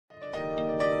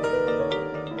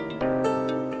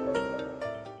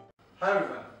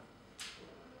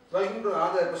welcome to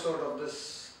another episode of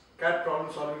this CAT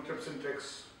problem solving tips and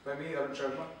tricks by me, Arun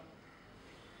Sharma.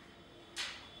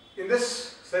 In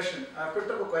this session, I have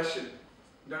picked up a question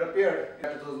that appeared in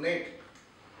 2008,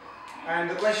 and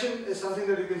the question is something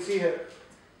that you can see here.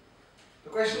 The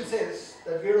question says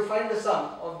that we have to find the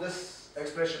sum of this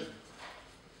expression.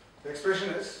 The expression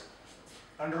is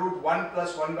under root 1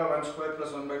 plus 1 by 1 square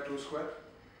plus 1 by 2 square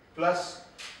plus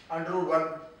under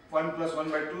root 1 plus 1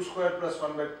 by 2 square plus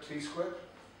 1 by 3 square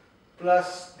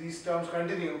plus these terms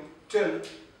continue till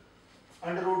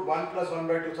under root 1 plus 1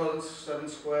 by 2007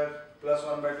 square plus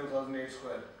 1 by 2008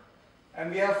 square.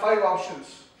 And we have 5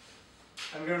 options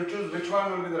and we have to choose which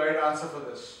one will be the right answer for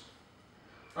this.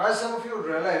 Now, as some of you would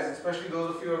realize, especially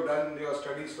those of you who have done your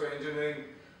studies for engineering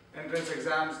entrance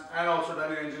exams and also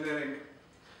done your engineering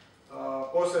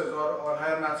courses or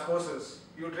higher maths courses,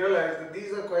 you would realize that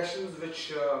these are questions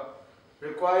which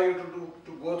require you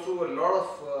to go through a lot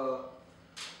of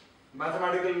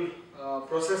mathematical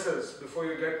processes before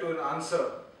you get to an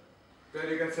answer where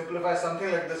you can simplify something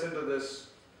like this into this.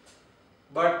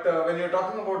 But when you're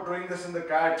talking about doing this in the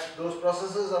CAT, those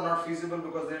processes are not feasible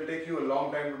because they'll take you a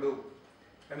long time to do.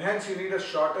 And hence you need a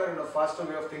shorter and a faster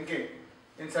way of thinking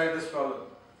inside this problem.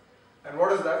 And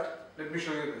what is that? Let me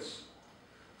show you this.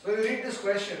 So when you read this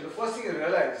question, the first thing you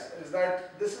realize is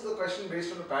that this is a question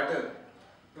based on a pattern.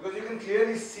 Because you can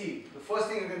clearly see, the first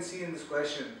thing you can see in this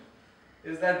question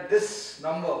is that this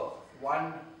number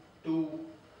 1, 2,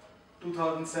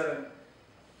 2007,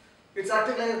 it's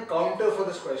acting like a counter for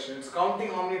this question. It's counting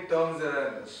how many terms there are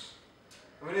in this.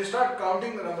 When you start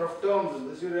counting the number of terms in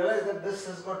this, you realize that this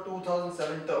has got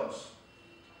 2007 terms.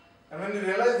 And when you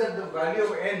realize that the value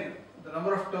of n, the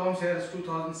number of terms here is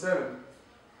 2007,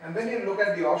 and then you look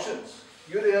at the options,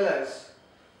 you realize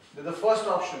that the first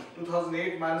option,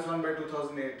 2008 minus 1 by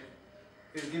 2008,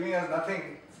 is giving us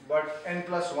nothing but n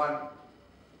plus 1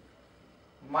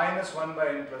 minus 1 by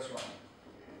n plus 1.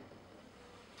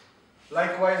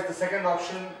 Likewise, the second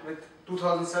option with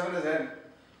 2007 as n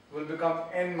will become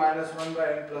n minus 1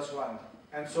 by n plus 1,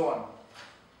 and so on.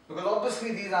 Because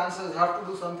obviously these answers have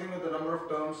to do something with the number of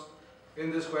terms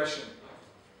in this question.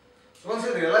 So once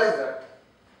you realize that,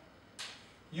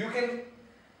 you can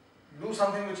do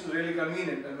something which is really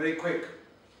convenient and very quick.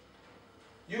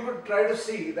 You could try to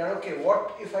see that, okay,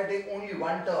 what if I take only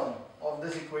one term of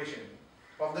this equation,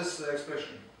 of this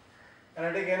expression, and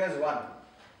I take n as 1.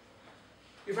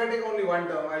 If I take only one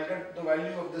term, I'll get the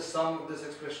value of this sum of this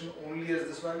expression only as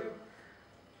this value.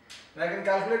 And I can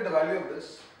calculate the value of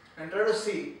this and try to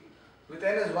see with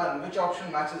n as 1 which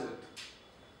option matches it.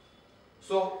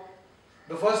 So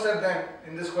the first step then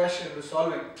in this question, the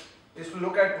solving, is to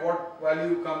look at what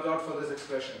value comes out for this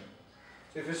expression.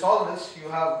 So if you solve this, you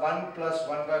have 1 plus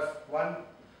 1 by 1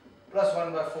 plus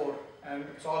 1 by 4, and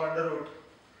it's all under root.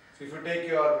 So if you take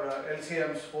your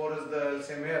LCMs, 4 is the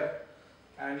LCM here,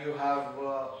 and you have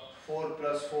 4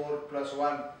 plus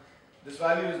 1. This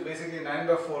value is basically 9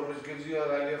 by 4, which gives you a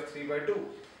value of 3 by 2.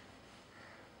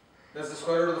 That's the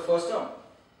square root of the first term.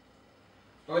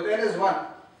 Now with n is 1,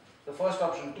 the first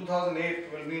option,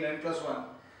 2008, will mean n plus 1.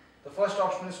 The first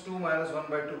option is 2 minus 1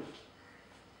 by 2.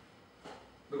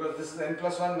 Because this is n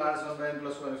plus 1 minus 1 by n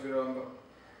plus 1, if you remember.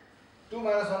 2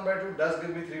 minus 1 by 2 does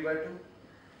give me 3 by 2.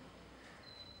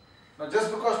 Now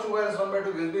just because 2 minus 1 by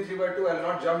 2 gives me 3 by 2, I will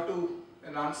not jump to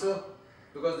an answer,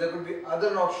 because there could be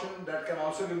other option that can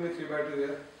also give me 3 by 2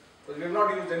 here. But we have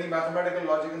not used any mathematical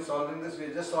logic in solving this, we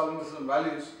are just solving this in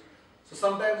values. So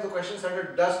sometimes the question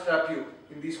center does trap you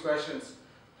in these questions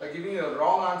by giving you a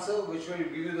wrong answer which will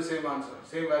give you the same answer,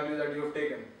 same value that you have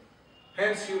taken.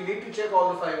 Hence you need to check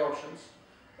all the 5 options,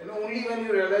 and only when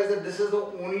you realize that this is the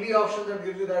only option that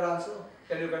gives you that answer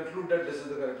can you conclude that this is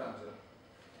the correct answer.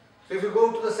 So if you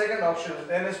go to the second option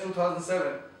with n as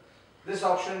 2007, this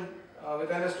option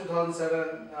with n as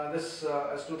 2007, this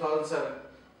as 2007,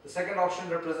 the second option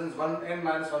represents n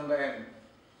minus 1 by n.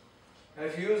 And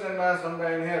if you use n minus 1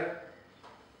 by n here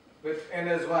with n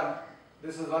as 1,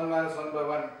 this is 1 minus 1 by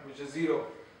 1, which is 0,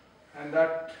 and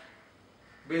that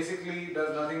basically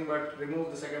does nothing but remove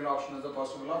the second option as a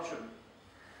possible option.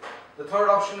 The third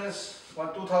option is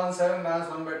 2007 minus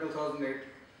 1 by 2008,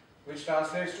 which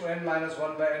translates to n minus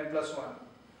 1 by n plus 1.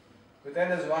 With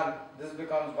n as 1, this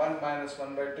becomes 1 minus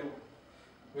 1 by 2,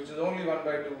 which is only 1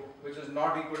 by 2, which is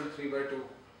not equal to 3 by 2,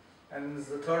 and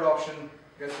the third option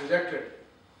gets rejected.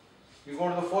 You go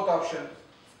to the fourth option,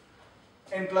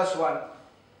 n plus 1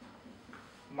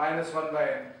 minus 1 by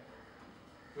n,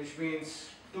 which means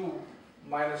 2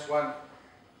 minus 1,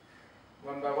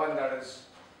 1 by 1 that is,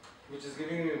 which is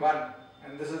giving me 1,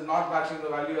 and this is not matching the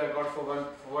value I got for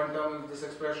one term in this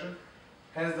expression,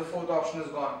 hence the fourth option is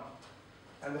gone.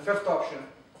 And the fifth option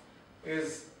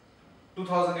is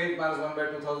 2008 minus 1 by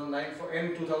 2009. For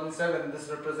n 2007, this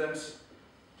represents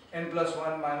n plus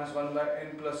 1 minus 1 by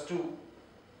n plus 2.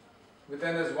 With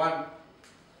n as 1,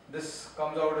 this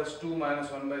comes out as 2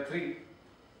 minus 1 by 3.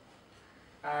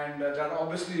 And that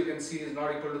obviously you can see is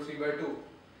not equal to 3 by 2.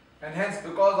 And hence,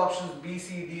 because options B,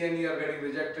 C, D and E are getting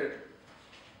rejected,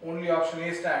 only option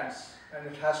A stands and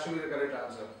it has to be the correct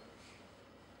answer.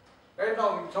 Right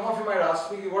now, some of you might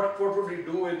ask me what would we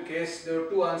do in case there were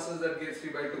two answers that gave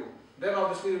 3 by 2. Then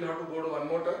obviously we'll have to go to one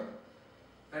more term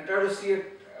and try to see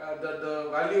it, the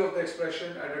value of the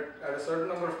expression at a certain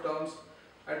number of terms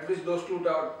at which those two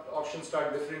options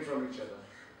start differing from each other.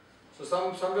 So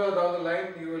somewhere down the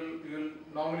line, you will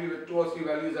normally with 2 or 3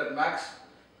 values at max,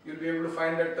 you'll be able to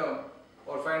find that term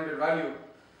or find that value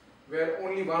where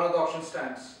only one of the options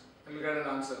stands and you'll get an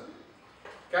answer.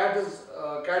 CAT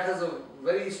has a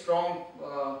very strong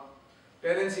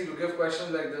tendency to give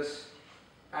questions like this,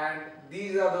 and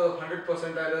these are the 100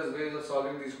 percentiles ways of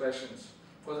solving these questions.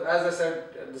 Because as I said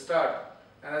at the start,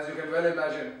 and as you can well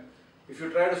imagine, if you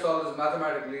try to solve this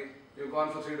mathematically, you've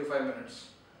gone for 3 to 5 minutes,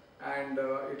 and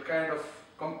it kind of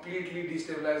completely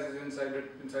destabilizes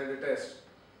inside the test.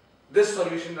 This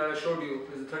solution that I showed you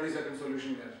is a 30-second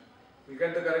solution here. You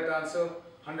get the correct answer,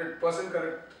 100%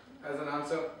 correct as an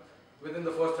answer, within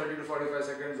the first 30 to 45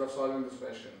 seconds of solving this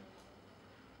question.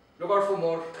 Look out for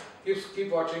more,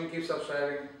 keep watching, keep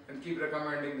subscribing and keep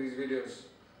recommending these videos.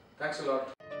 Thanks a lot.